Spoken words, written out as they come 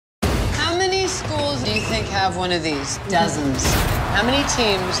schools do you think have one of these? Dozens. How many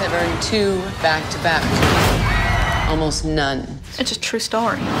teams have earned 2 back-to-back? Almost none. It's a true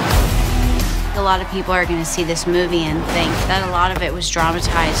story. A lot of people are going to see this movie and think that a lot of it was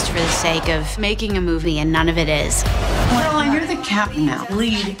dramatized for the sake of making a movie, and none of it is. Caroline, you're the captain now.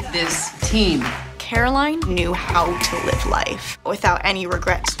 Lead this team. Caroline knew how to live life without any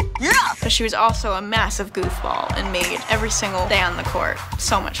regrets. Yeah! But she was also a massive goofball and made every single day on the court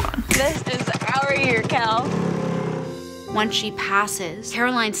so much fun. This is our year, Cal. Once she passes,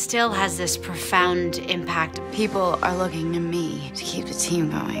 Caroline still has this profound impact. People are looking to me to keep the team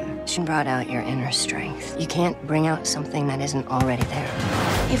going. She brought out your inner strength. You can't bring out something that isn't already there.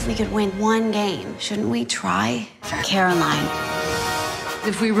 If we could win one game, shouldn't we try? For Caroline.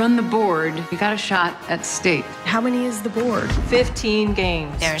 If we run the board, we got a shot at state. How many is the board? 15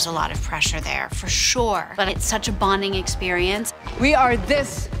 games. There's a lot of pressure there, for sure. But it's such a bonding experience. We are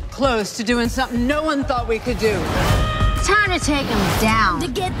this close to doing something no one thought we could do. Time to take them down.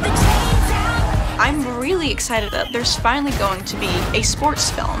 I'm really excited that there's finally going to be a sports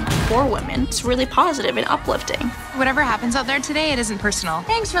film for women. It's really positive and uplifting. Whatever happens out there today, it isn't personal.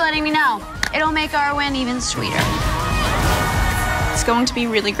 Thanks for letting me know. It'll make our win even sweeter. It's going to be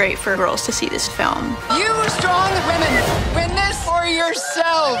really great for girls to see this film. You strong women, win this for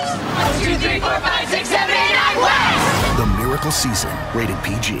yourselves. 1, 2, 3, 4, 5, 6, 7, 8, 9, win! The Miracle Season, rated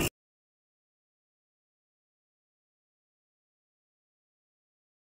PG.